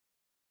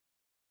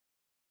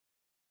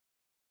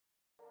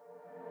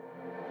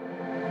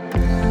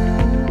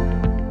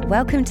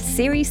Welcome to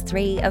Series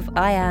 3 of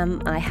I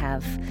Am, I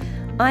Have.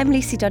 I'm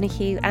Lucy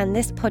Donoghue, and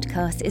this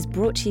podcast is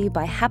brought to you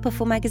by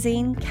Happiful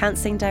Magazine,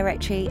 Counselling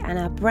Directory, and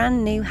our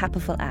brand new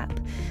Happiful app,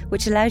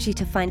 which allows you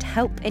to find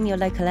help in your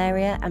local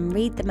area and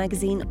read the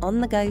magazine on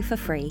the go for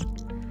free.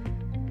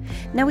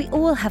 Now, we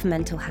all have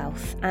mental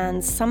health,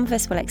 and some of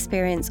us will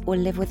experience or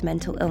live with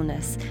mental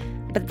illness,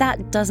 but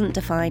that doesn't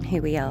define who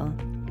we are.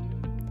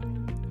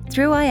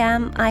 Through I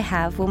Am, I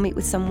Have, we'll meet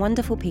with some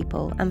wonderful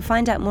people and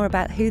find out more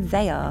about who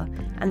they are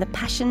and the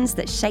passions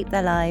that shape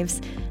their lives,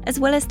 as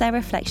well as their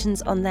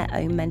reflections on their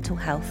own mental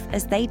health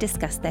as they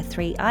discuss their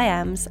 3 I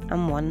Ams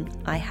and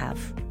 1 I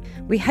Have.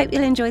 We hope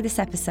you'll enjoy this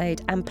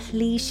episode, and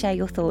please share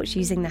your thoughts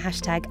using the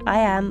hashtag I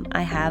Am,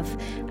 I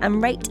Have,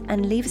 and rate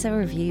and leave us a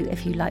review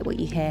if you like what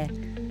you hear.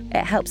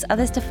 It helps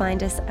others to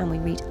find us, and we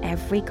read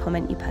every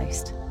comment you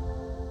post.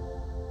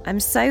 I'm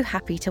so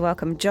happy to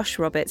welcome Josh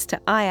Roberts to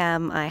I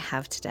Am, I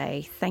Have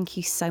today. Thank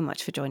you so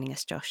much for joining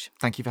us, Josh.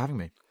 Thank you for having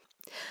me.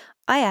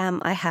 I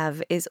Am, I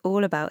Have is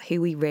all about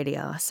who we really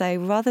are. So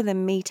rather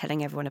than me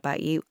telling everyone about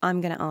you, I'm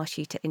going to ask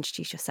you to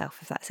introduce yourself,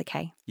 if that's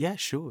okay. Yeah,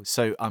 sure.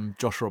 So I'm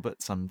Josh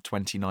Roberts. I'm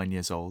 29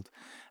 years old,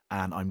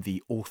 and I'm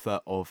the author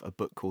of a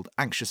book called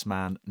Anxious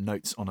Man,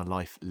 Notes on a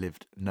Life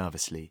Lived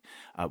Nervously,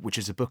 which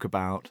is a book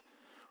about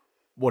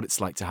what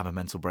it's like to have a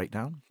mental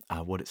breakdown,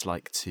 what it's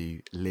like to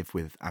live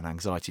with an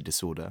anxiety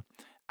disorder,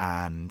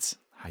 and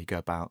how you go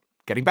about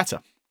getting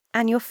better.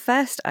 And your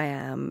first I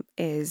Am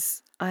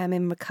is I am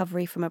in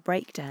recovery from a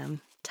breakdown.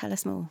 Tell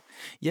us more.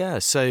 Yeah,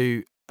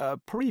 so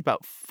probably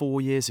about 4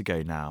 years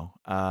ago now,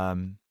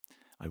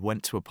 I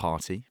went to a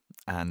party,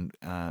 and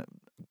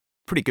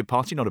pretty good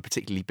party, not a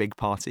particularly big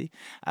party,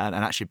 and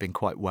actually been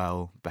quite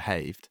well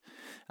behaved,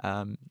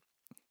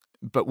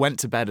 but went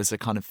to bed as a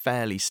kind of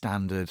fairly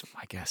standard,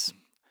 I guess,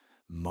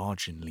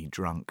 marginally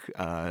drunk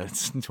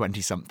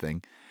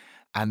 20-something,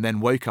 and then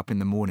woke up in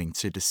the morning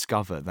to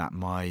discover that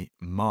my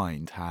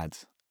mind had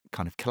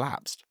kind of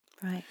collapsed.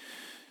 Right.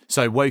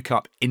 So I woke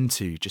up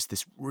into just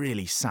this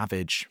really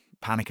savage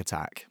panic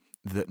attack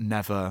that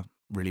never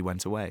really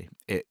went away.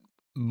 It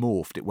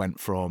morphed. It went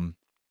from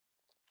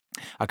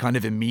a kind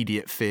of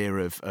immediate fear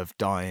of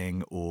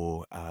dying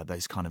or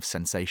those kind of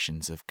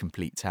sensations of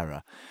complete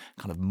terror,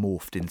 kind of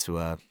morphed into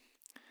a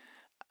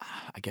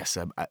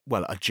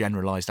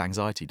generalised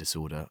anxiety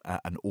disorder,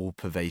 an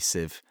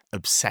all-pervasive,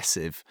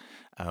 obsessive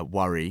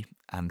worry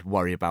and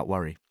worry about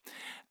worry.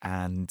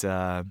 And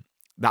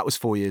that was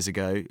 4 years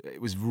ago. It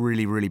was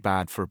really, really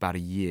bad for about a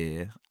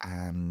year.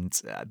 And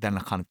then I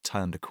kind of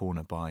turned a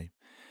corner by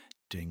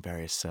doing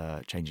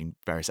changing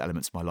various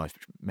elements of my life,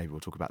 which maybe we'll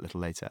talk about a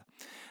little later.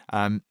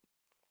 And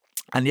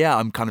yeah,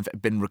 I'm kind of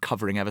been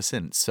recovering ever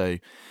since. So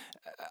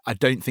I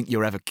don't think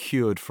you're ever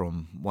cured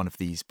from one of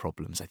these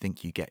problems. I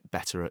think you get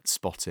better at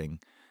spotting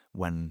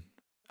when,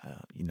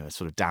 a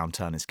sort of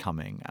downturn is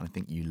coming. And I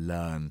think you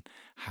learn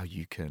how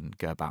you can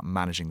go about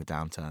managing the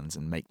downturns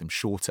and make them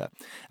shorter.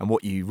 And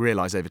what you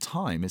realise over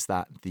time is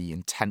that the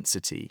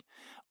intensity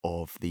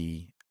of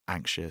the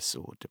anxious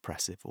or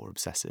depressive or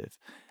obsessive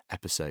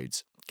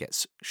episodes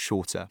gets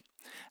shorter,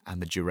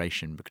 and the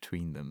duration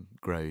between them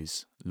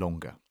grows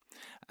longer.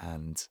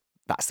 And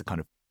that's the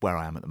kind of where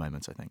I am at the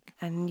moment, I think.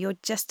 And you're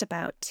just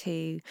about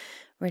to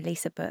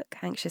release a book,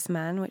 Anxious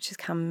Man, which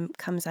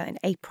comes out in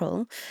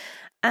April.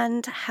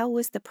 And how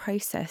was the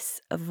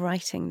process of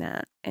writing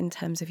that in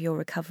terms of your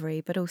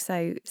recovery, but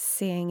also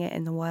seeing it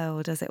in the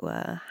wild, as it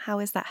were? How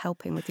is that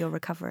helping with your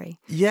recovery?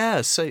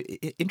 Yeah, so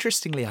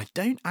interestingly, I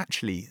don't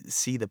actually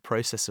see the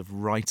process of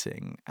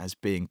writing as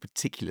being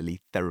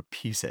particularly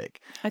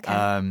therapeutic.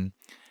 Okay.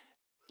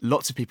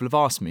 Lots of people have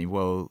asked me,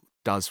 well,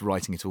 does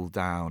writing it all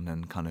down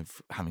and kind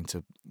of having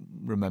to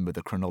remember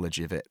the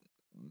chronology of it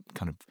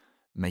kind of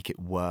make it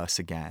worse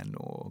again,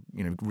 or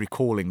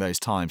recalling those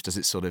times, does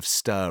it sort of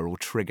stir or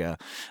trigger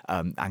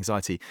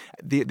anxiety?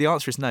 The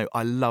answer is no.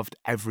 I loved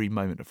every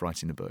moment of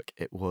writing the book.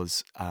 It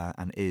was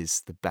and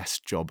is the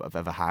best job I've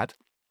ever had,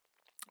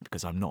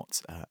 because I'm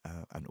not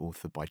an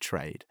author by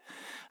trade.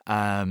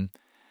 And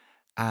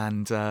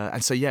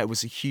so, yeah, it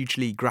was a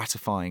hugely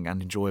gratifying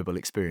and enjoyable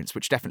experience,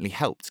 which definitely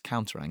helped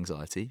counter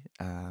anxiety.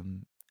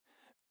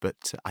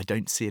 But I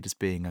don't see it as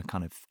being a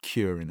kind of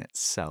cure in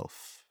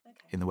itself,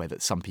 in the way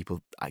that some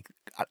people, and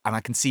I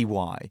can see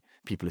why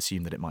people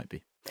assume that it might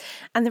be.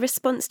 And the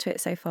response to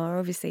it so far,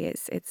 obviously,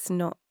 it's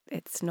not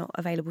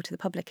available to the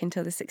public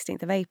until the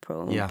 16th of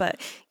April. Yeah. But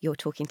you're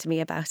talking to me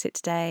about it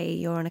today.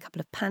 You're on a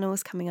couple of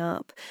panels coming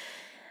up.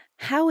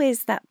 How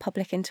is that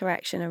public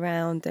interaction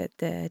around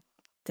the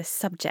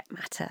subject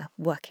matter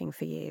working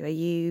for you? Are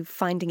you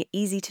finding it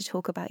easy to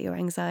talk about your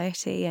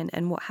anxiety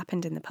and what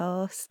happened in the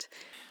past?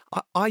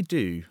 I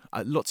do.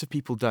 Lots of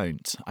people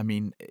don't. I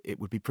mean, it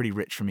would be pretty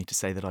rich for me to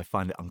say that I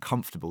find it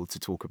uncomfortable to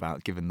talk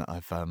about, given that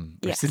I've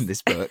written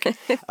this book.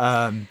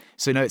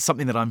 So, no, it's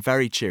something that I'm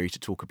very cheery to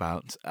talk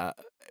about.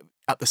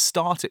 At the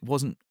start, it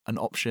wasn't an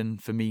option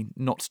for me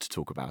not to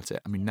talk about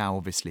it. I mean, now,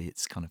 obviously,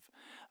 it's kind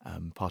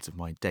of part of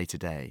my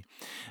day-to-day.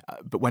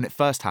 But when it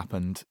first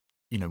happened,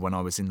 when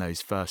I was in those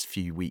first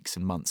few weeks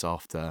and months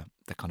after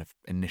the kind of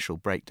initial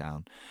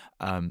breakdown,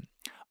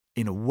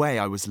 in a way,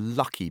 I was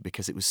lucky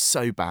because it was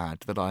so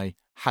bad that I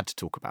had to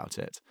talk about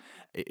it.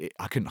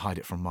 I couldn't hide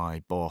it from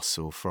my boss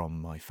or from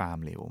my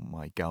family or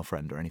my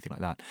girlfriend or anything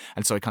like that.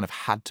 And so I kind of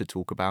had to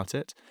talk about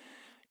it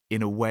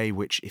in a way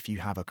which, if you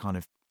have a kind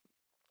of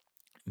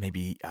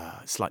maybe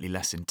slightly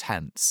less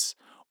intense,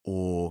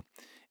 or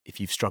if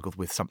you've struggled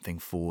with something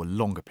for a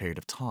longer period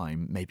of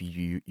time,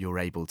 maybe you're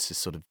able to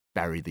sort of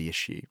bury the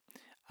issue.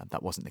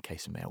 That wasn't the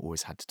case for me. I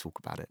always had to talk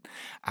about it.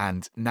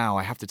 And now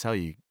I have to tell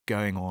you,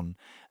 going on,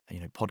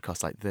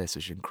 podcasts like this,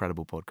 which is an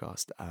incredible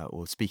podcast,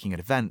 or speaking at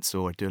events,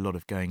 or I do a lot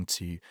of going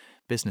to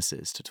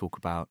businesses to talk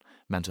about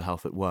mental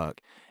health at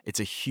work. It's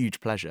a huge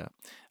pleasure.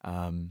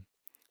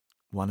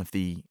 One of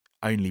the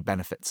only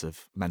benefits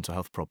of mental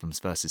health problems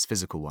versus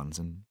physical ones,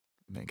 and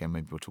again,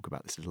 maybe we'll talk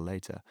about this a little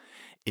later,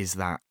 is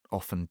that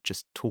often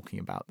just talking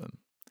about them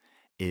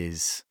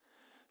is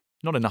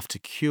not enough to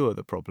cure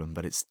the problem,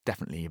 but it's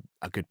definitely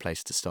a good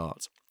place to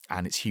start.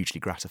 And it's hugely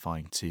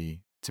gratifying to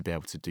be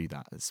able to do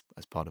that as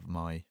part of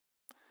my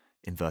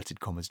inverted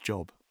commas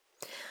job.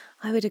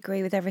 I would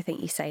agree with everything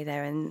you say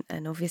there,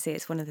 and obviously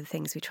it's one of the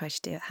things we try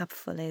to do at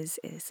Happiful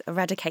is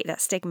eradicate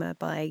that stigma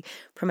by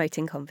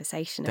promoting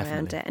conversation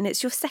around it. And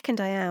it's your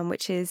second I am,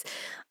 which is,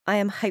 I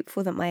am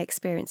hopeful that my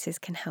experiences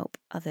can help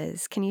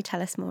others. Can you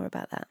tell us more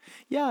about that?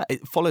 Yeah,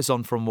 it follows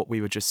on from what we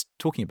were just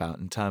talking about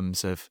in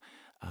terms of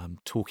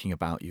talking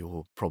about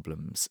your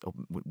problems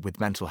with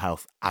mental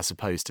health as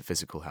opposed to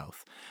physical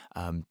health,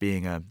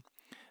 being a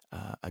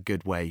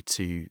good way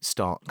to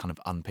start kind of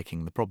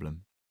unpicking the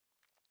problem.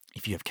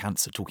 If you have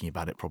cancer, talking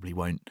about it probably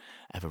won't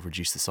ever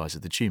reduce the size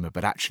of the tumour,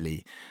 but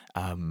actually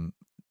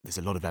there's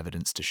a lot of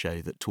evidence to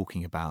show that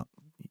talking about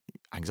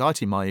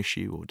anxiety, my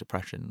issue, or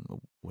depression, or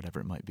whatever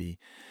it might be,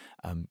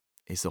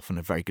 is often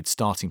a very good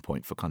starting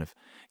point for kind of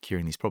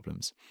curing these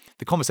problems.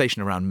 The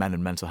conversation around men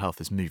and mental health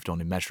has moved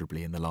on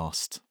immeasurably in the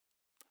last,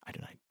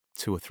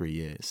 2 or 3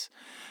 years,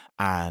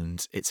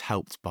 and it's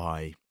helped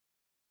by,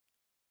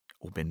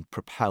 or been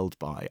propelled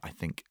by, I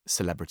think,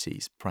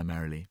 celebrities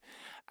primarily.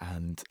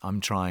 And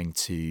I'm trying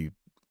to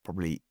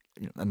probably,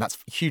 and that's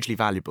hugely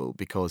valuable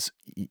because,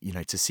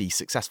 to see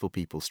successful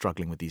people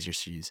struggling with these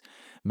issues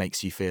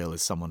makes you feel,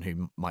 as someone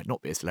who might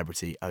not be a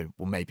celebrity, oh,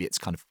 well, maybe it's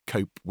kind of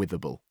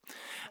cope-withable.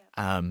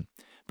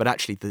 But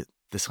actually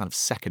this kind of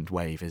second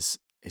wave is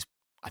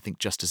I think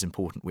just as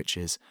important, which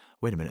is,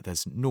 wait a minute,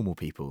 there's normal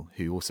people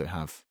who also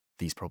have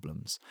these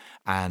problems.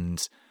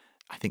 And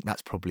I think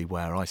that's probably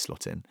where I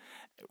slot in.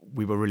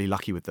 We were really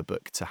lucky with the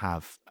book to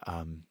have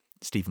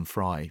Stephen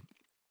Fry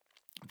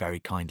very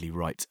kindly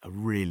write a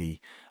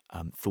really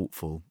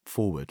thoughtful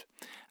foreword.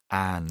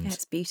 And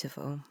it's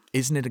beautiful.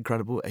 Isn't it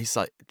incredible? He's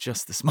like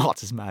just the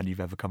smartest man you've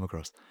ever come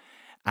across.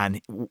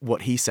 And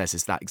what he says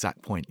is that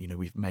exact point.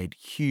 We've made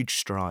huge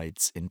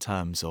strides in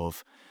terms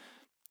of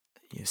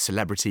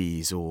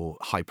celebrities or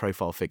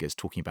high-profile figures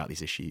talking about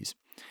these issues.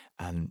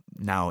 And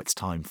now it's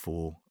time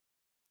for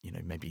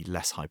maybe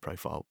less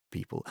high-profile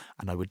people,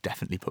 and I would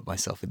definitely put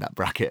myself in that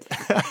bracket.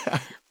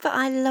 But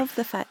I love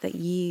the fact that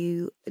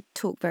you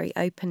talk very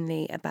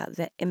openly about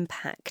the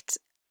impact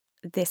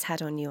this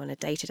had on you on a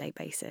day-to-day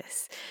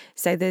basis.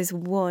 So there's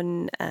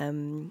one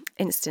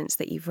instance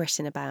that you've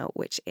written about,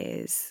 which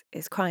is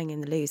crying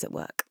in the loos at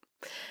work.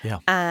 Yeah.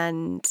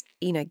 And,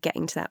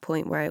 getting to that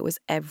point where it was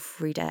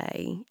every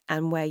day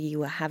and where you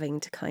were having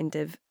to kind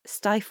of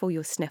stifle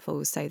your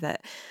sniffles so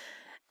that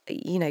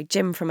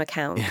Jim from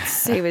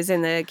accounts, who was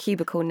in the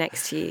cubicle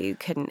next to you,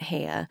 couldn't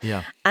hear.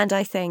 Yeah. And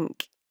I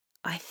think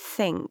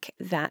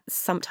that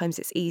sometimes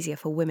it's easier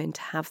for women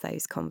to have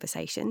those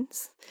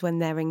conversations when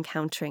they're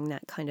encountering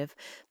that kind of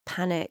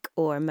panic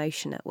or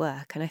emotion at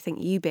work. And I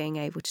think you being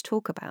able to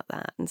talk about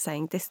that and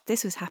saying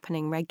this was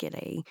happening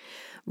regularly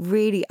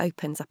really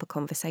opens up a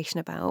conversation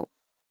about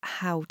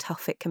how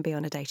tough it can be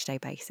on a day-to-day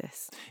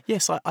basis.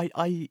 Yes,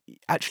 I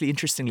actually,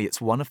 interestingly,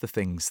 it's one of the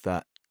things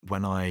that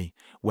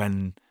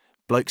when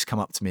blokes come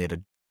up to me at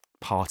a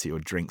party or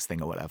drinks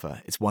thing or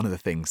whatever, it's one of the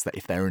things that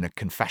if they're in a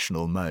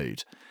confessional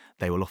mode,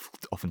 they will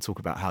often talk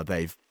about how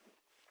they've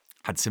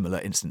had similar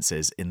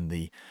instances in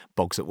the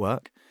bogs at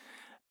work.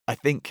 I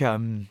think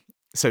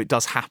so. It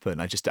does happen.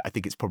 I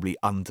think it's probably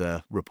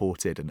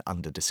underreported and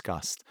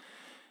under-discussed.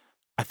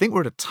 I think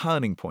we're at a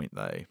turning point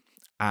though,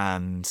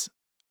 and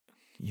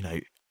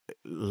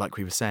like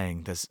we were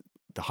saying, there's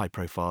the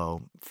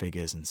high-profile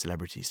figures and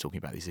celebrities talking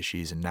about these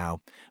issues, and now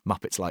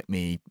Muppets like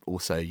me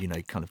also,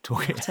 kind of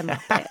talking.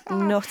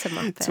 Not a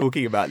Muppet.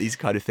 Talking about these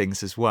kind of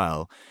things as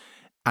well,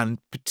 and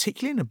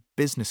particularly in a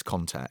business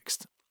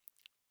context,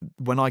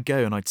 when I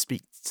go and I'd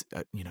speak,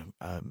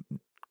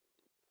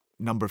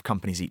 number of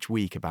companies each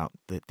week about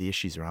the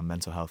issues around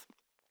mental health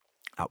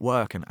at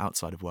work and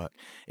outside of work,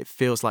 it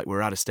feels like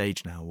we're at a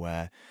stage now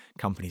where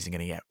companies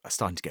are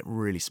starting to get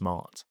really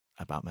smart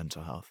about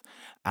mental health.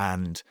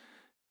 And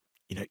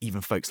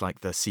even folks like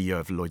the CEO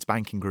of Lloyds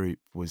Banking Group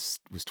was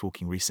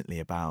talking recently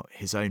about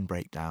his own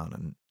breakdown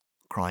and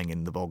crying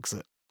in the bogs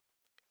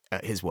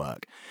at his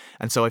work.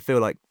 And so I feel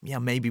like,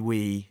 maybe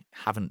we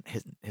haven't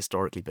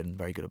historically been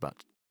very good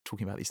about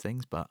talking about these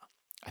things, but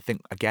I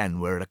think, again,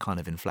 we're at a kind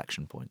of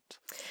inflection point.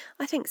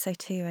 I think so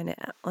too, and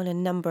on a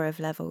number of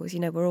levels.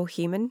 We're all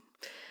human,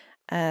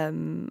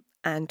 and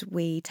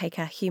we take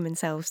our human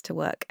selves to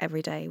work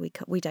every day.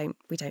 We don't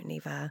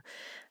leave our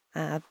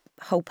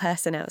whole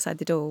person outside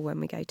the door when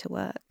we go to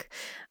work.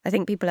 I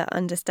think people are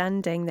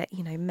understanding that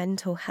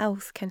mental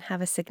health can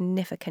have a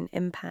significant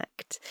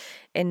impact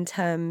in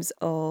terms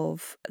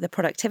of the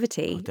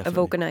productivity of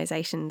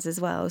organisations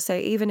as well. So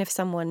even if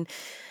someone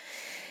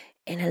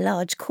in a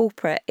large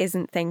corporate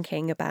isn't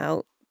thinking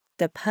about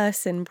the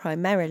person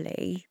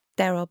primarily,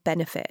 there are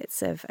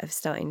benefits of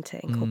starting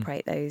to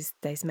incorporate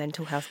those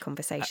mental health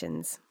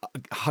conversations.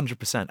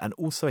 100%. And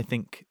also I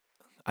think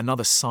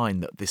another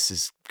sign that this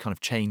is kind of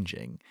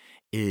changing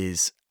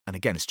is, and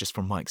again, it's just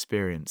from my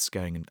experience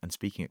going and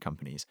speaking at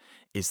companies,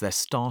 is they're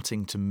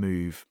starting to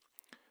move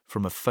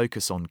from a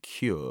focus on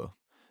cure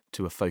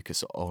to a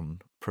focus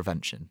on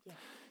prevention. Yeah.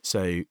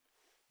 So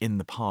in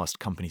the past,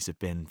 companies have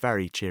been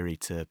very cheery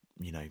to,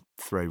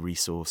 throw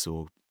resource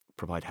or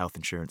provide health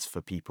insurance for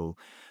people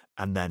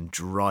and then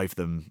drive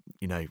them,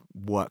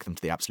 work them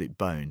to the absolute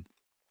bone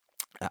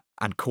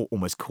and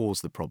almost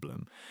cause the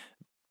problem.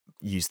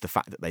 Use the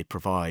fact that they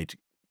provide,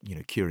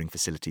 curing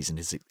facilities and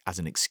as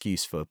an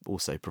excuse for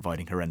also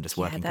providing horrendous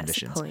working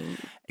conditions. The point.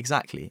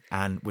 Exactly.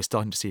 And we're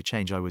starting to see a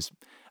change. I was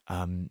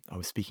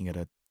speaking at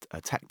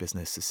a tech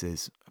business, this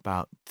is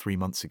about 3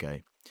 months ago,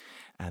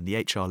 and the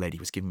HR lady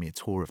was giving me a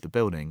tour of the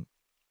building,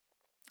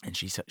 and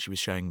she was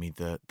showing me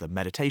the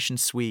meditation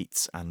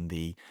suites and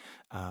the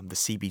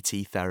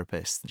CBT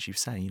therapists, and she was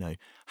saying,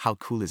 how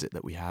cool is it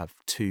that we have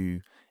 2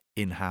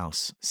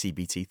 in-house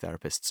CBT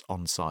therapists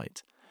on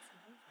site?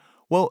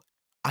 Well,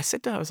 I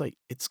said to her, I was like,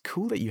 it's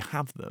cool that you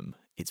have them.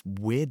 It's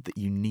weird that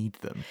you need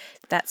them.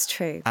 That's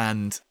true.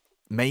 And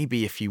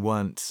maybe if you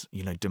weren't,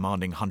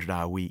 demanding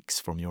 100-hour weeks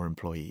from your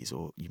employees,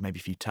 or maybe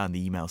if you turn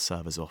the email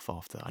servers off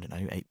after,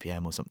 8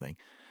 p.m. or something,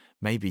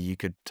 maybe you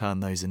could turn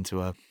those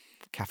into a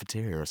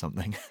cafeteria or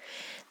something.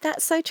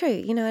 That's so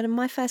true. And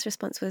my first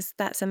response was,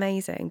 that's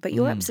amazing. But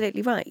you're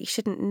absolutely right. You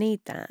shouldn't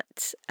need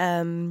that.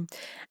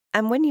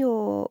 And when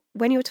you're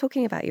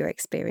talking about your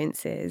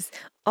experiences,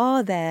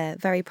 are there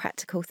very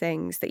practical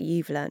things that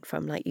you've learned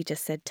from, like you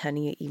just said,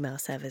 turning your email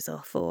servers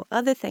off, or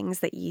other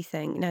things that you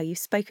think, now you've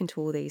spoken to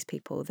all these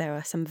people, there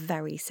are some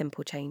very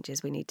simple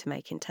changes we need to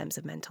make in terms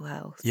of mental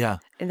health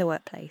in the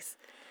workplace?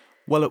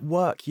 Well, at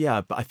work,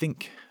 yeah, but I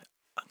think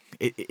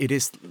it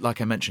is,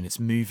 like I mentioned, it's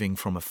moving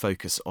from a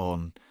focus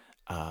on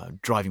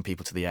driving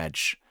people to the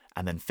edge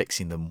and then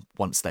fixing them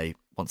once they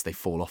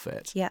fall off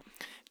it,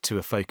 to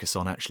a focus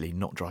on actually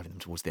not driving them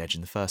towards the edge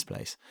in the first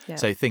place. Yeah.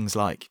 So things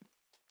like,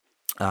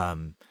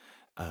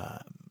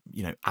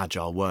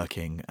 agile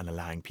working and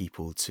allowing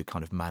people to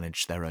kind of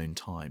manage their own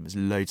time. There's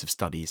loads of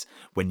studies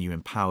when you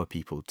empower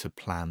people to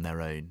plan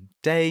their own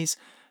days,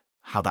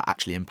 how that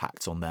actually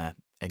impacts on their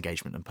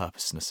engagement and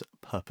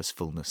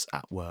purposefulness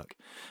at work.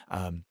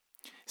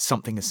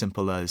 Something as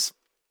simple as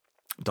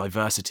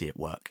diversity at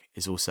work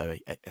is also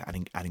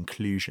and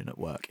inclusion at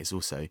work has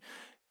also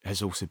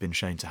been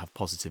shown to have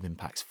positive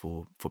impacts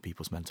for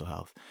people's mental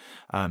health.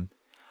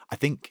 I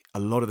think a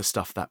lot of the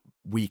stuff that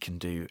we can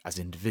do as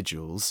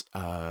individuals,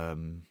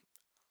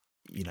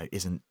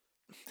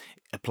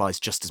 applies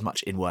just as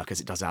much in work as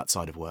it does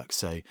outside of work.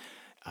 So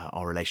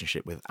our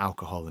relationship with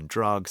alcohol and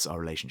drugs, our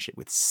relationship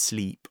with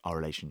sleep, our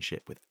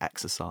relationship with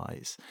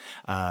exercise,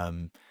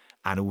 and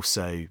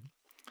also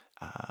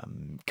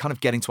kind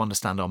of getting to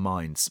understand our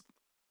minds.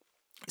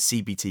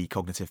 CBT,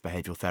 cognitive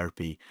behavioural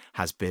therapy,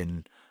 has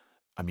been,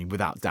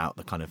 without doubt,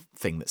 the kind of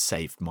thing that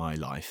saved my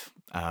life.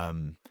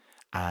 And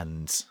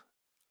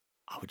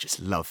I would just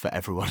love for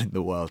everyone in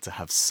the world to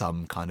have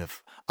some kind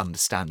of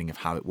understanding of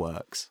how it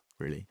works,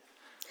 really.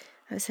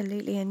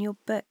 Absolutely. And your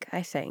book,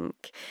 I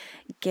think,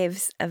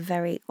 gives a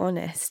very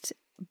honest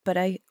but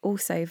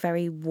also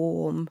very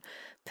warm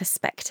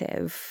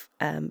perspective,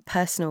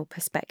 personal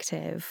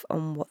perspective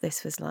on what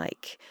this was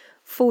like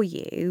for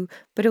you,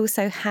 but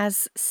also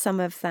has some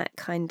of that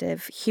kind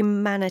of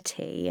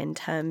humanity in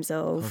terms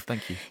of,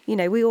 thank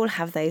you. We all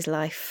have those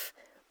life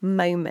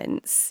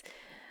moments,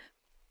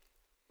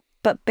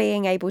 but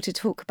being able to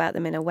talk about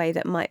them in a way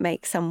that might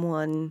make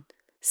someone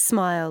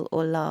smile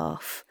or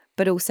laugh,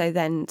 but also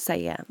then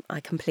say, yeah,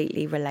 I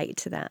completely relate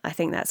to that. I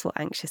think that's what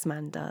Anxious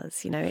Man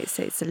does.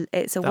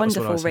 It's a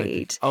wonderful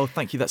read. Oh,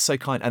 thank you. That's so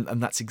kind.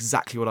 And that's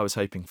exactly what I was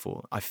hoping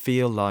for. I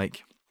feel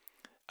like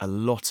a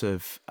lot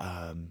of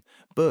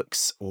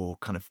books or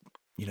kind of,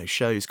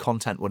 shows,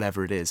 content,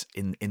 whatever it is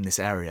in this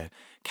area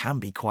can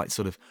be quite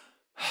sort of,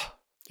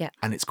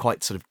 and it's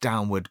quite sort of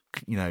downward,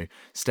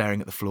 staring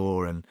at the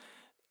floor. And,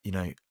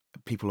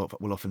 people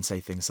will often say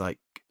things like,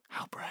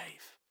 how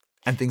brave,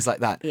 and things like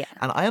that. Yeah.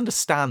 And I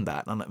understand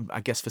that. And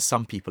I guess for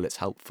some people it's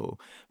helpful.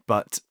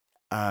 But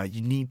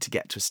you need to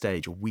get to a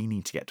stage, or we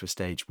need to get to a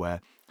stage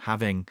where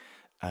having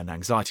an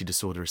anxiety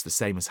disorder is the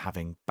same as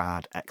having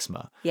bad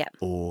eczema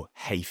or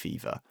hay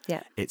fever.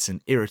 Yeah. It's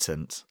an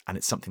irritant, and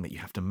it's something that you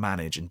have to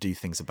manage and do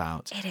things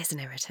about. It is an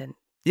irritant.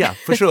 Yeah,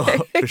 for sure.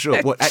 For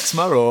sure. What,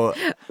 eczema or?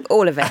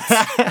 All of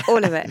it.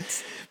 All of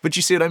it. But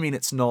you see what I mean?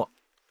 It's not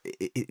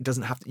it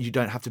doesn't have to, you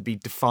don't have to be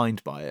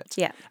defined by it.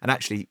 Yeah. And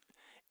actually,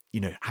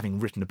 having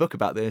written a book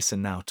about this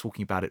and now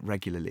talking about it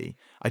regularly,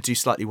 I do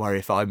slightly worry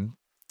if I'm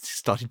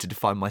starting to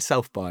define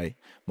myself by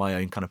my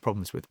own kind of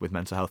problems with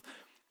mental health.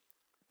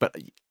 But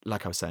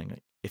like I was saying,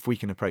 if we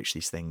can approach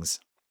these things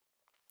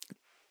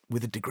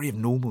with a degree of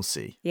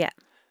normalcy,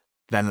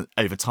 then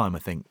over time, I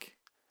think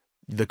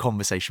the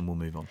conversation will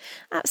move on.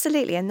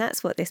 Absolutely. And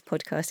that's what this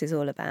podcast is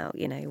all about.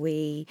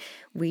 We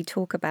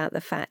talk about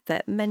the fact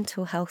that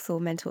mental health or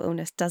mental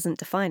illness doesn't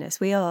define us.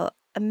 We are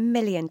a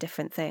million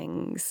different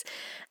things,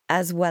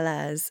 as well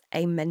as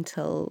a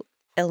mental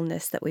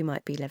illness that we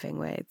might be living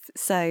with.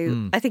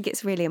 So I think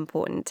it's really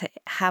important to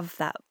have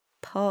that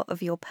part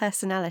of your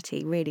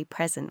personality really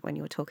present when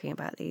you're talking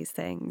about these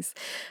things.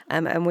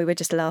 And we were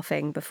just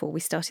laughing before we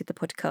started the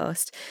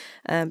podcast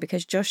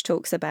because Josh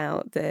talks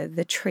about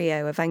the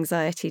trio of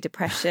anxiety,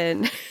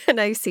 depression and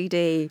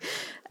OCD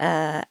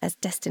as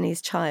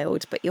Destiny's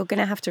Child, but you're going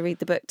to have to read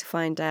the book to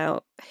find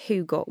out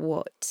who got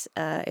what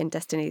in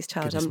Destiny's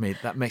Child. Goodness me,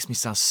 that makes me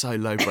sound so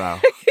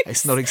lowbrow.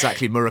 It's not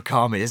exactly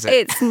Murakami, is it?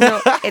 It's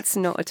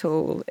not at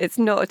all. It's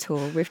not at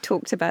all. We've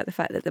talked about the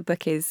fact that the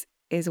book is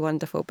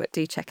wonderful, but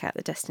do check out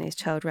the Destiny's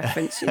Child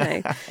reference,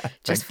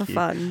 just for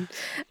fun.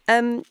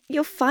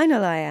 Your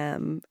final I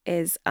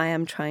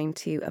am trying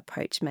to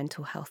approach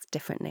mental health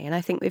differently. And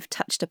I think we've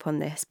touched upon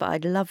this, but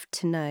I'd love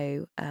to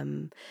know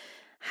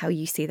how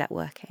you see that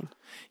working.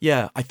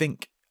 Yeah, I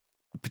think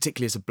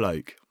particularly as a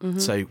bloke,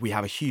 so we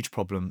have a huge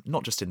problem,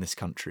 not just in this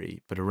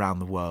country, but around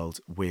the world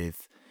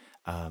with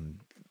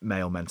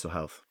male mental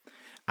health.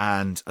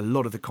 And a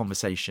lot of the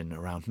conversation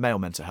around male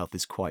mental health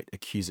is quite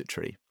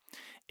accusatory,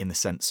 in the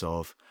sense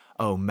of,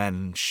 oh,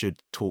 men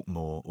should talk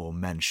more, or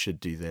men should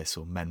do this,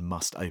 or men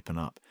must open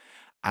up.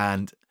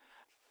 And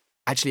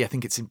actually, I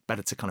think it's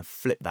better to kind of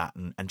flip that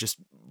and just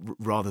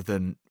rather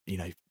than,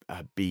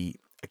 be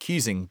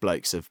accusing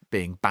blokes of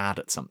being bad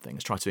at something,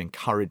 is try to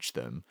encourage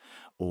them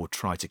or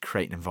try to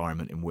create an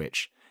environment in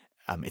which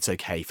it's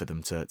okay for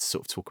them to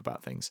sort of talk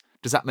about things.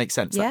 Does that make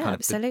sense? Yeah, that kind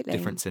absolutely. Of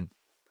difference in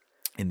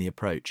the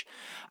approach.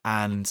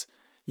 And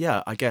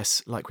yeah, I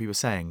guess like we were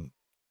saying,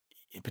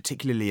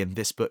 particularly in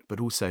this book, but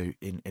also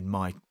in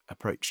my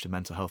approach to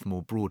mental health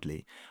more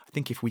broadly, I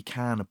think if we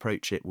can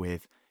approach it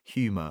with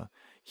humour,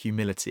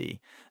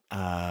 humility,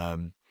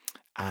 and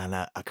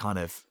a kind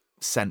of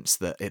sense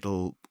that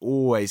it'll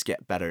always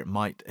get better, it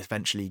might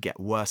eventually get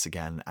worse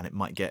again, and it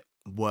might get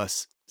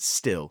worse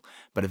still,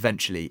 but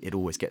eventually it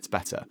always gets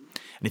better.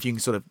 And if you can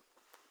sort of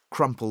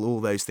crumple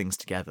all those things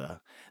together,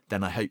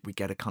 then I hope we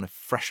get a kind of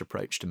fresh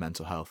approach to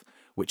mental health,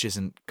 which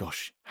isn't,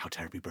 gosh, how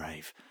terribly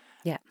brave.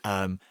 Yeah.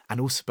 And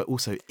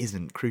also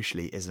isn't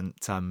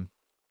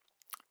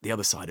the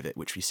other side of it,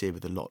 which we see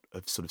with a lot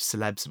of sort of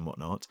celebs and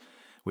whatnot,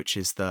 which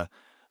is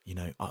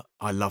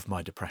I love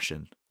my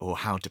depression, or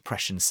how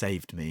depression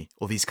saved me,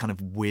 or these kind of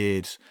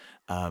weird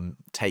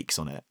takes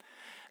on it.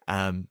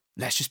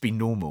 Let's just be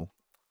normal.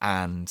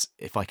 And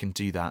if I can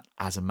do that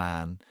as a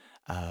man,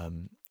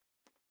 then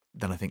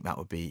I think that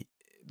would be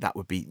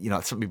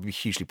something we'd be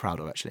hugely proud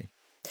of, actually.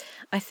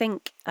 I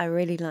think I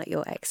really like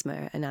your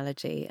eczema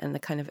analogy, and the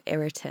kind of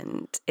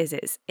irritant is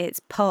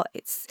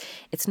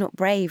it's not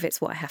brave, it's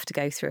what I have to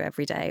go through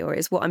every day, or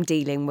it's what I'm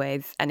dealing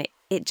with, and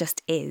it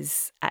just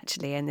is,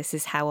 actually, and this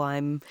is how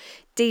I'm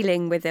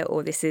dealing with it,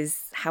 or this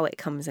is how it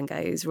comes and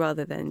goes,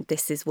 rather than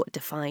this is what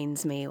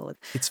defines me, or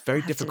it's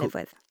very difficult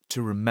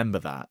to remember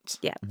that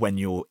when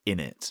you're in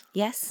it.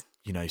 Yes.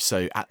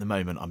 So at the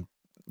moment I'm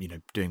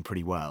doing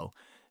pretty well.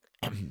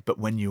 But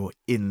when you're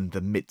in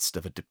the midst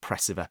of a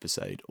depressive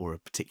episode or a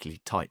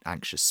particularly tight,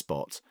 anxious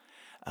spot,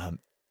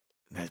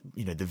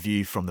 the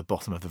view from the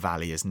bottom of the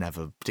valley is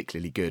never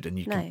particularly good, and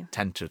you can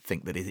tend to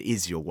think that it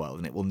is your world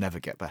and it will never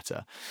get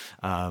better.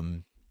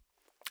 I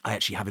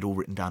actually have it all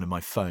written down in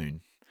my phone,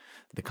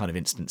 the kind of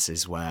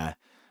instances where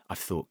I've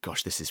thought,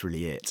 gosh, this is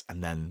really it.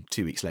 And then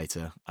 2 weeks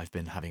later, I've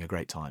been having a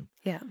great time.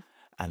 Yeah.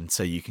 And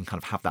so you can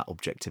kind of have that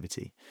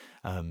objectivity.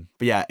 But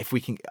yeah, if we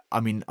can,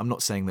 I'm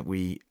not saying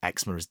that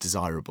eczema is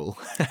desirable.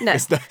 No.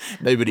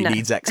 Nobody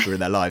needs eczema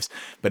in their lives.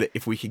 But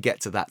if we could get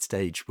to that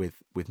stage with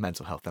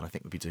mental health, then I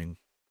think we'd be doing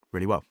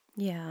really well.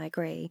 Yeah, I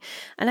agree.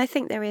 And I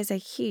think there is a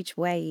huge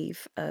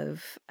wave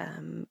of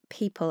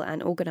people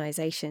and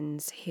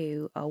organisations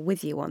who are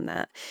with you on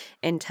that,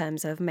 in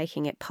terms of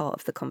making it part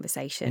of the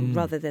conversation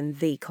rather than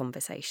the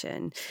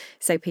conversation.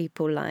 So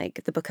people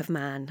like the Book of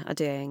Man are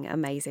doing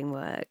amazing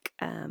work.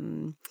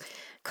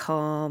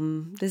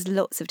 Calm. There's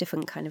lots of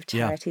different kind of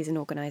charities and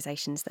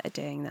organisations that are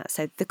doing that.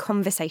 So the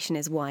conversation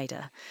is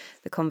wider.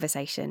 The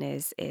conversation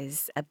is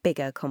a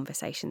bigger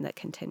conversation that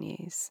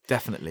continues.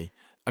 Definitely.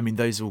 I mean,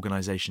 those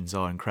organisations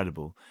are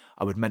incredible.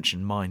 I would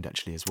mention Mind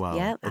actually as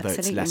well, although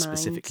it's less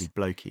specifically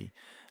blokey.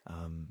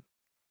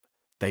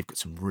 They've got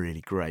some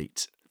really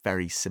great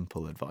very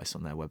simple advice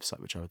on their website,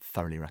 which I would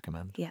thoroughly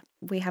recommend. Yeah,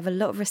 we have a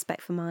lot of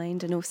respect for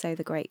Mind, and also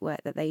the great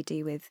work that they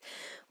do with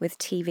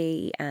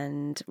TV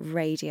and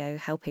radio,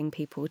 helping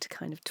people to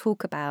kind of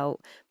talk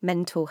about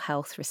mental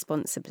health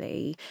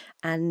responsibly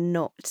and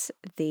not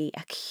the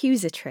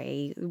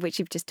accusatory, which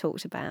you've just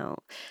talked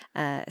about,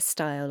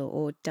 style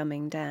or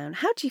dumbing down.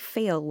 How do you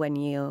feel when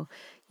you're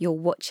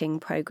watching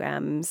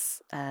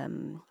programmes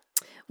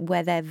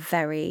where they're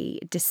very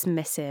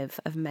dismissive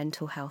of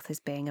mental health as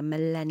being a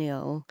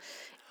millennial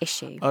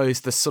issue? Oh, it's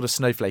the sort of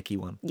snowflakey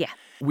one. Yeah.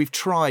 We've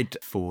tried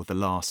for the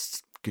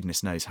last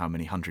goodness knows how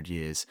many 100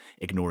 years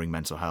ignoring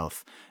mental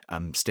health,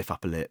 stiff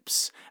upper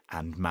lips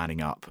and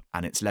manning up.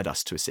 And it's led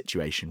us to a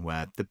situation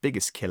where the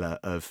biggest killer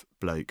of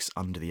blokes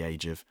under the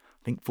age of,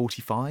 I think,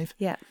 45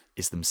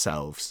 is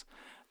themselves.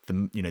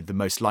 The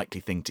most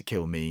likely thing to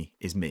kill me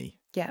is me.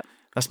 Yeah.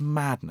 That's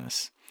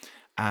madness.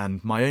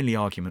 And my only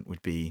argument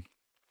would be,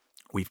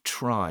 we've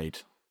tried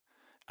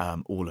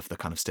all of the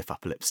kind of stiff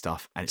upper lip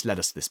stuff, and it's led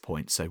us to this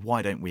point. So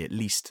why don't we, at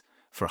least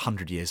for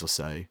 100 years or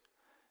so,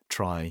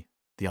 try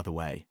the other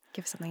way?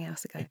 Give something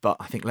else a go. But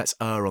I think let's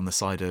err on the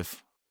side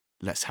of,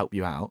 let's help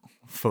you out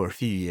for a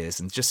few years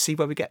and just see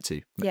where we get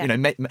to. Yeah.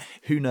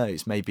 Who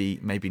knows? Maybe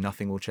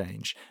nothing will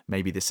change.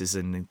 Maybe this is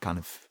a kind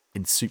of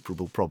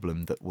insuperable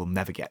problem that will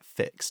never get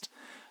fixed.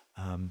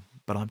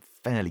 But I'm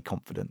fairly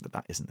confident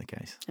that isn't the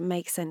case. It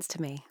makes sense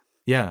to me.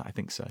 Yeah, I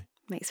think so.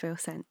 Makes real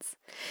sense.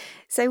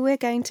 So we're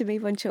going to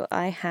move on to what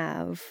I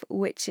have,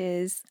 which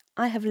is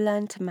I have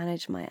learned to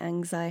manage my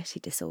anxiety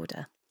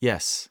disorder.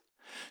 Yes.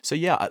 So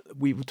yeah,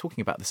 we were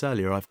talking about this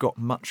earlier. I've got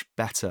much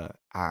better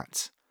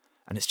at,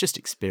 and it's just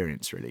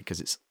experience really,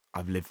 because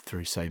I've lived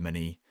through so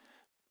many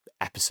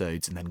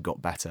episodes and then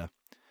got better.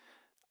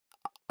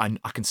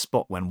 I can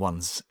spot when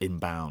one's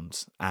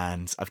inbound,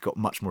 and I've got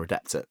much more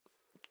adept at,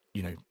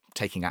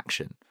 taking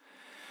action.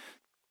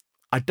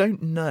 I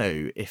don't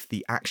know if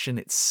the action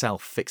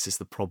itself fixes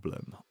the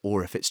problem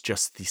or if it's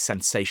just the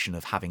sensation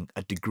of having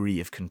a degree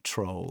of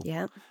control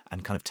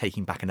and kind of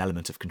taking back an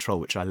element of control,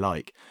 which I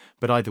like.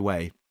 But either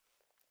way,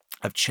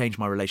 I've changed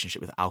my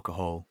relationship with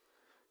alcohol,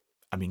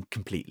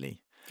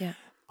 completely. Yeah.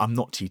 I'm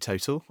not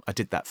teetotal. I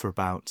did that for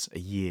about a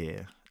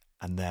year,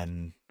 and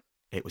then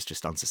it was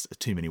just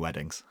too many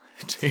weddings,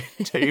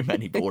 too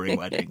many boring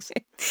weddings.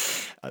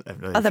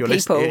 Other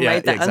people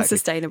made that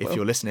unsustainable. If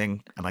you're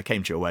listening and I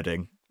came to your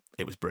wedding,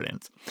 it was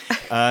brilliant.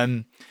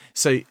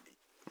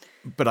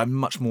 But I'm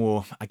much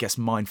more, I guess,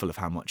 mindful of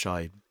how much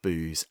I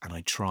booze, and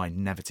I try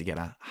never to get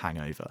a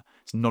hangover.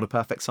 It's not a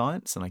perfect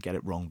science, and I get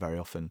it wrong very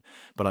often.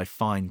 But I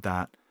find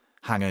that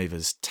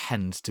hangovers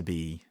tend to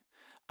be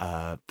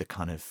the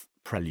kind of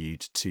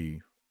prelude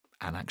to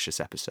an anxious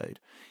episode,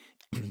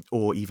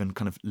 or even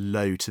kind of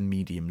low to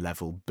medium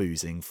level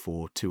boozing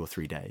for 2 or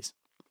 3 days.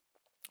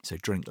 So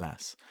drink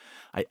less.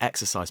 I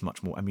exercise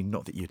much more.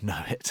 Not that you'd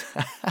know it.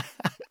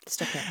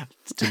 Stop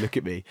it. To look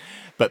at me.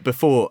 But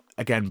before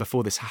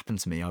this happened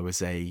to me, I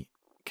was a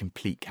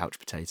complete couch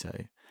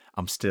potato.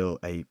 I'm still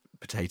a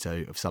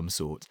potato of some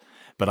sort,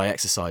 but I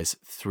exercise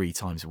 3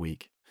 times a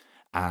week,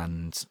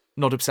 and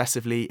not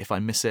obsessively. If I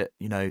miss it,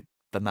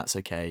 then that's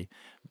okay.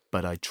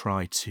 But I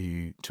try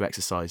to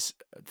exercise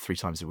 3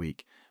 times a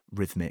week.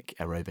 Rhythmic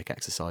aerobic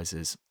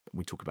exercises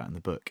we talk about in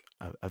the book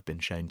have been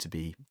shown to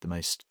be the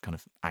most kind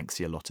of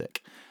anxiolytic,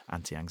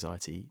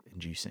 anti-anxiety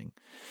inducing.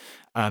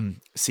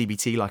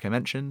 CBT, like I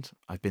mentioned,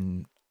 I've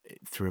been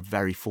through a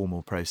very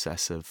formal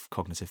process of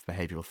cognitive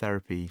behavioural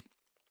therapy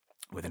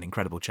with an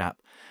incredible chap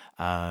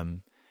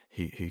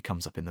who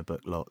comes up in the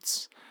book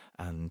lots,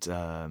 and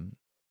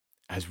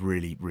has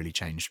really, really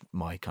changed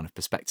my kind of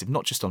perspective,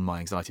 not just on my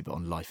anxiety, but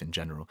on life in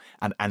general.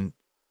 And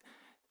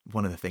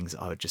one of the things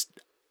that I would just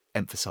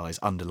emphasise,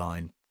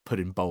 underline, put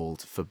in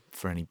bold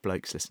for any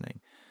blokes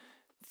listening,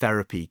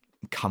 therapy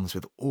comes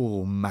with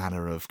all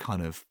manner of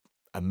kind of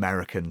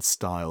American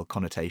style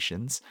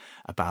connotations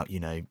about,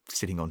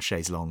 sitting on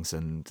chaise longues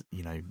and,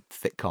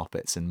 thick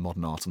carpets and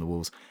modern art on the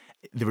walls.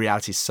 The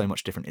reality is so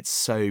much different. It's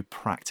so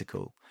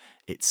practical.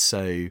 It's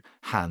so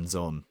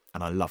hands-on.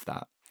 And I love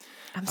that.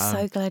 I'm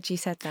so glad you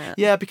said that.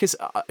 Yeah, because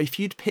if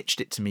you'd pitched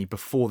it to me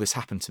before this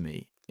happened to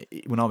me,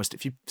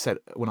 if you said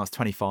when I was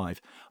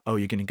 25, oh,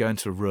 you're going to go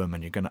into a room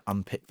and you're going to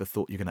unpick the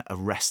thought, you're going to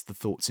arrest the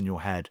thoughts in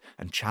your head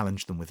and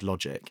challenge them with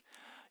logic,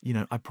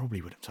 I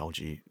probably would have told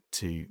you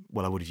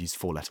I would have used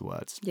 4-letter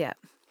words. Yeah.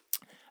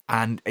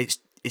 And it's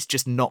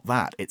just not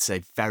that. It's a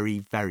very,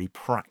 very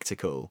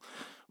practical,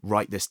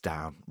 write this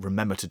down,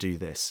 remember to do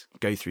this,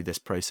 go through this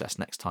process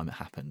next time it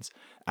happens.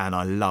 And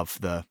I love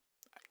the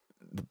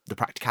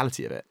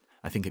practicality of it.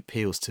 I think it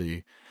appeals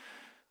to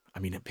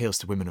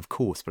women, of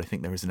course, but I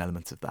think there is an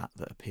element of that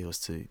appeals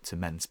to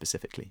men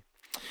specifically.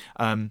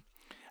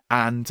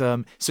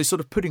 So sort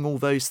of putting all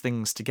those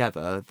things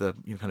together, the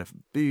kind of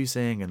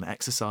boozing and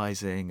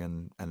exercising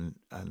and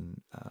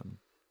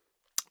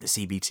the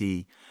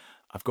CBT,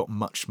 I've got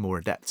much more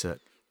adept at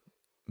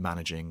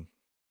managing,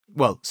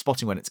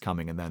 spotting when it's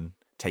coming and then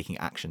taking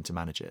action to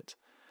manage it.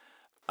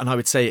 And I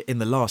would say in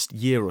the last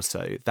year or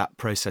so, that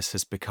process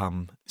has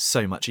become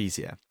so much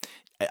easier.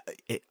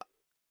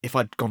 if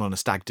I'd gone on a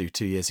stag do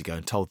 2 years ago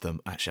and told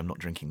them, actually, I'm not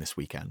drinking this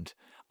weekend,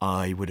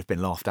 I would have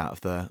been laughed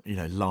out of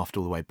laughed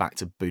all the way back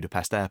to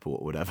Budapest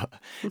airport or whatever.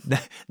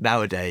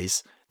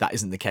 Nowadays, that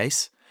isn't the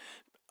case.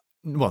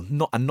 Well,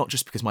 not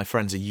just because my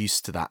friends are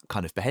used to that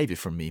kind of behaviour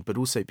from me, but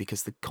also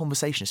because the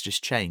conversation has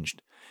just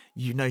changed.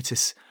 You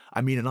notice,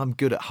 and I'm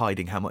good at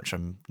hiding how much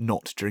I'm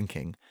not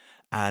drinking.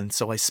 And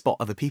so I spot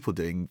other people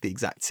doing the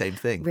exact same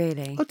thing.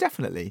 Really? Oh,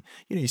 definitely.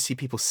 You see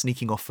people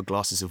sneaking off for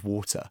glasses of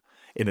water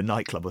in a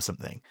nightclub or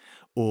something,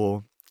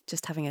 or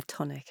just having a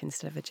tonic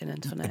instead of a gin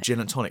and tonic. A gin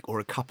and tonic, or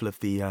a couple of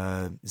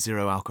the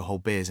zero alcohol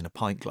beers in a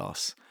pint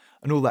glass,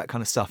 and all that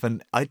kind of stuff.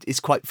 And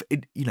it's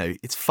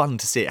it's fun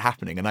to see it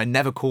happening. And I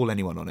never call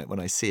anyone on it when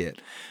I see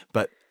it.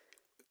 But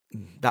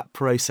that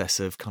process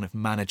of kind of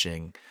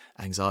managing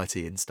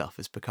anxiety and stuff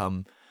has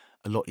become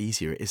a lot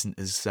easier. It isn't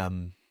as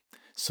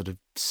sort of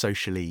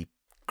socially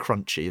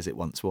crunchy as it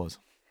once was.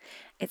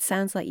 It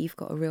sounds like you've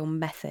got a real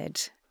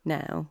method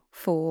now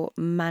for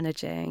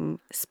managing,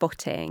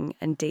 spotting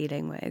and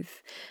dealing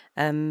with.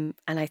 And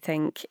I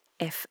think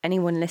if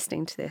anyone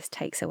listening to this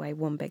takes away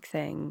one big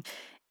thing,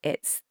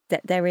 it's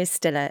that there is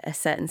still a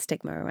certain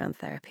stigma around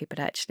therapy, but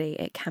actually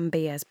it can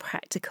be as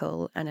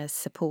practical and as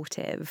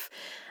supportive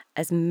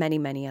as many,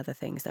 many other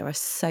things. There are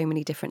so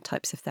many different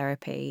types of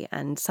therapy,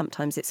 and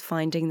sometimes it's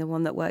finding the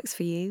one that works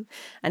for you.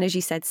 And as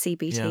you said,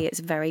 CBT, It's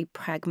very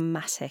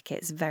pragmatic.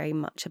 It's very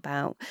much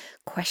about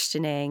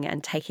questioning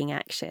and taking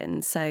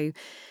action. So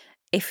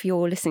if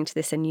you're listening to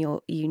this and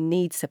you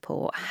need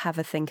support, have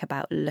a think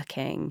about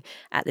looking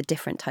at the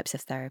different types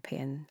of therapy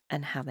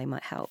and how they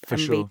might help. For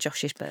and sure. Read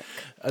Josh's book.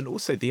 And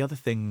also the other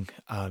thing,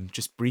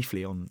 just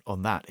briefly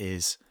on that,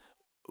 is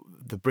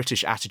the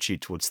British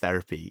attitude towards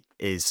therapy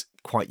is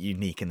quite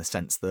unique in the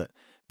sense that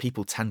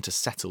people tend to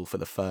settle for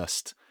the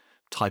first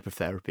type of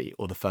therapy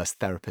or the first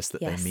therapist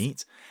that they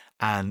meet.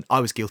 And I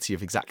was guilty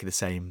of exactly the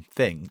same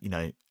thing,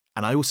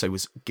 and I also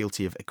was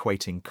guilty of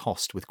equating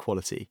cost with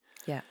quality.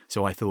 Yeah.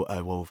 So I thought,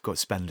 oh, well, I've got to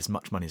spend as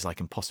much money as I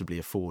can possibly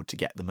afford to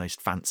get the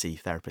most fancy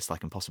therapist I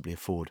can possibly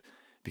afford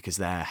because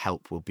their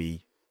help will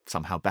be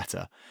somehow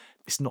better.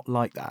 It's not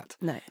like that.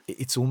 No.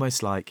 It's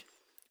almost like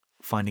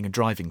finding a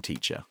driving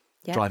teacher.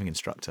 Yeah. Driving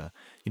instructor.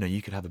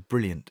 You could have a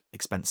brilliant,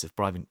 expensive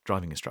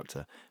driving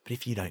instructor, but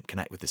if you don't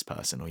connect with this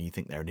person, or you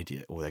think they're an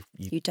idiot, or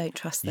you don't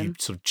trust them, you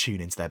sort of tune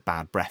into their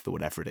bad breath or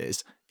whatever it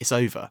is, it's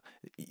over.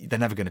 They're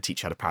never going to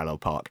teach you how to parallel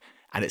park,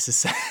 and it's the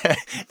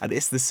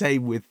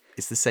same with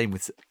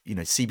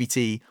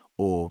CBT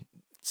or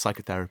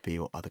psychotherapy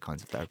or other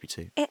kinds of therapy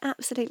too. It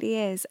absolutely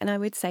is, and I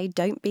would say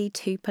don't be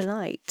too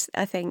polite.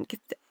 I think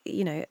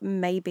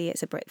maybe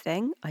it's a Brit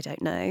thing, I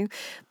don't know,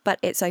 but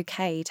it's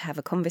okay to have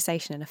a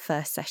conversation in a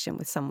first session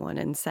with someone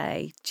and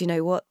say, do you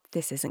know what,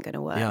 this isn't going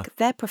to work. Yeah.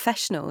 They're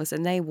professionals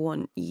and they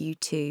want you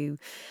to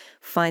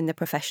find the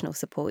professional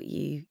support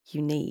you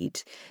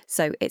need.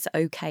 So it's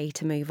okay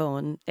to move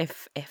on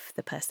if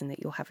the person that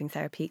you're having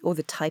therapy or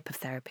the type of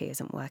therapy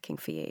isn't working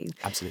for you.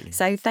 Absolutely.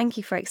 So thank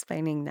you for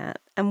explaining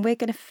that. And we're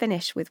going to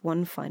finish with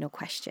one final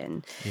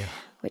question,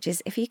 which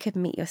is, if you could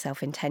meet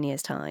yourself in 10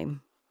 years'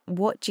 time,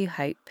 what do you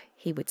hope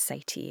he would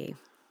say to you?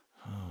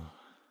 Oh.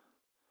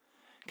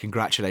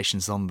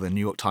 Congratulations on the New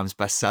York Times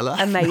bestseller.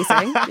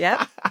 Amazing,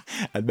 yeah.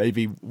 And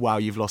maybe, wow,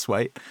 you've lost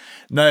weight.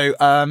 No,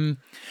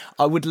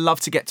 I would love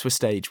to get to a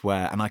stage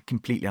where, and I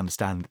completely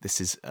understand that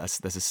there's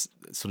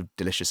a sort of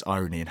delicious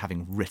irony in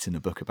having written a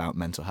book about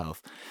mental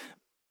health.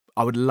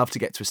 I would love to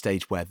get to a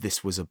stage where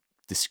this was a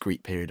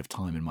discrete period of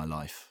time in my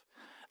life.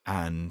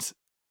 And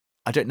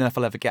I don't know if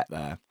I'll ever get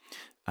there.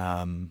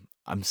 I'm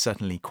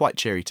certainly quite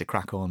cheery to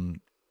crack on,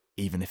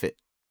 even if it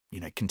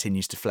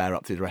continues to flare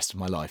up through the rest of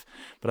my life.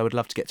 But I would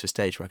love to get to a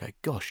stage where I go,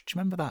 gosh, do you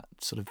remember that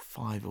sort of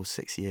 5 or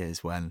 6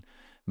 years when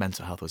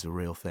mental health was a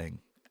real thing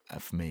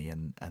for me?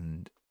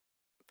 And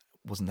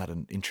wasn't that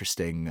an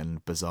interesting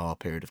and bizarre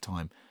period of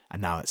time?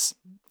 And now it's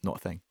not a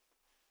thing.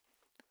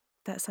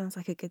 That sounds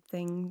like a good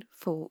thing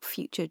for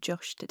future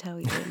Josh to tell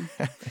you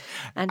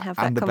and have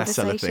and that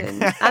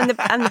conversation. and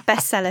the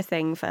bestseller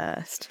thing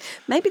first.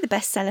 Maybe the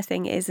bestseller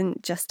thing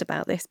isn't just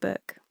about this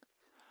book.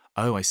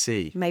 Oh, I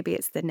see. Maybe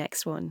it's the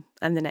next one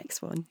and the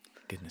next one.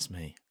 Goodness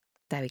me.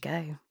 There we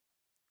go.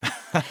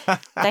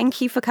 Thank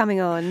you for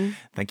coming on.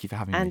 Thank you for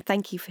having me. And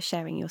thank you for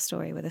sharing your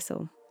story with us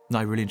all. No,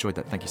 I really enjoyed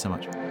that. Thank you so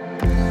much.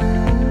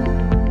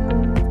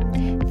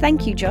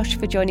 Thank you, Josh,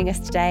 for joining us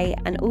today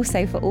and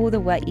also for all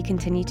the work you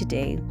continue to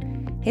do.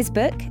 His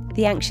book,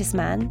 The Anxious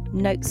Man,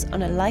 Notes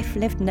on a Life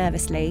Lived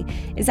Nervously,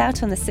 is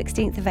out on the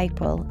 16th of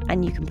April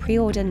and you can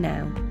pre-order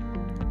now.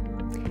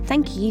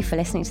 Thank you for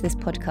listening to this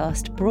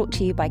podcast brought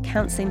to you by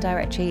Counselling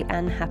Directory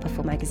and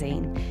Happiful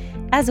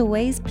Magazine. As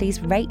always, please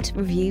rate,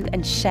 review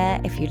and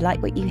share if you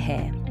like what you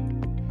hear.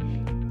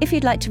 If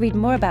you'd like to read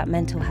more about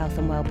mental health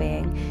and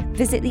wellbeing,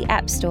 visit the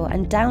App Store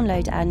and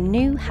download our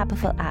new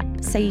Happiful app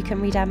so you can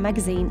read our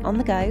magazine on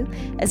the go,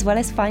 as well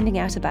as finding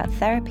out about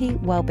therapy,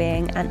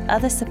 wellbeing and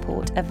other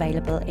support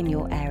available in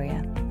your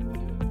area.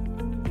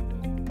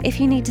 If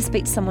you need to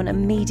speak to someone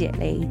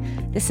immediately,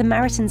 the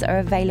Samaritans are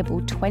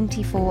available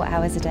 24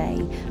 hours a day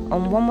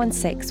on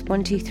 116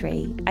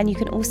 123, and you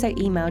can also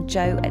email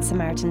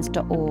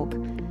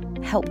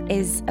joe@samaritans.org. Help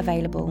is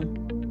available.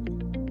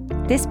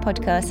 This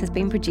podcast has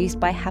been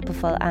produced by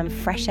Happiful and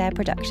Fresh Air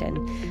Production.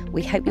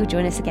 We hope you'll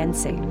join us again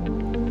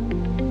soon.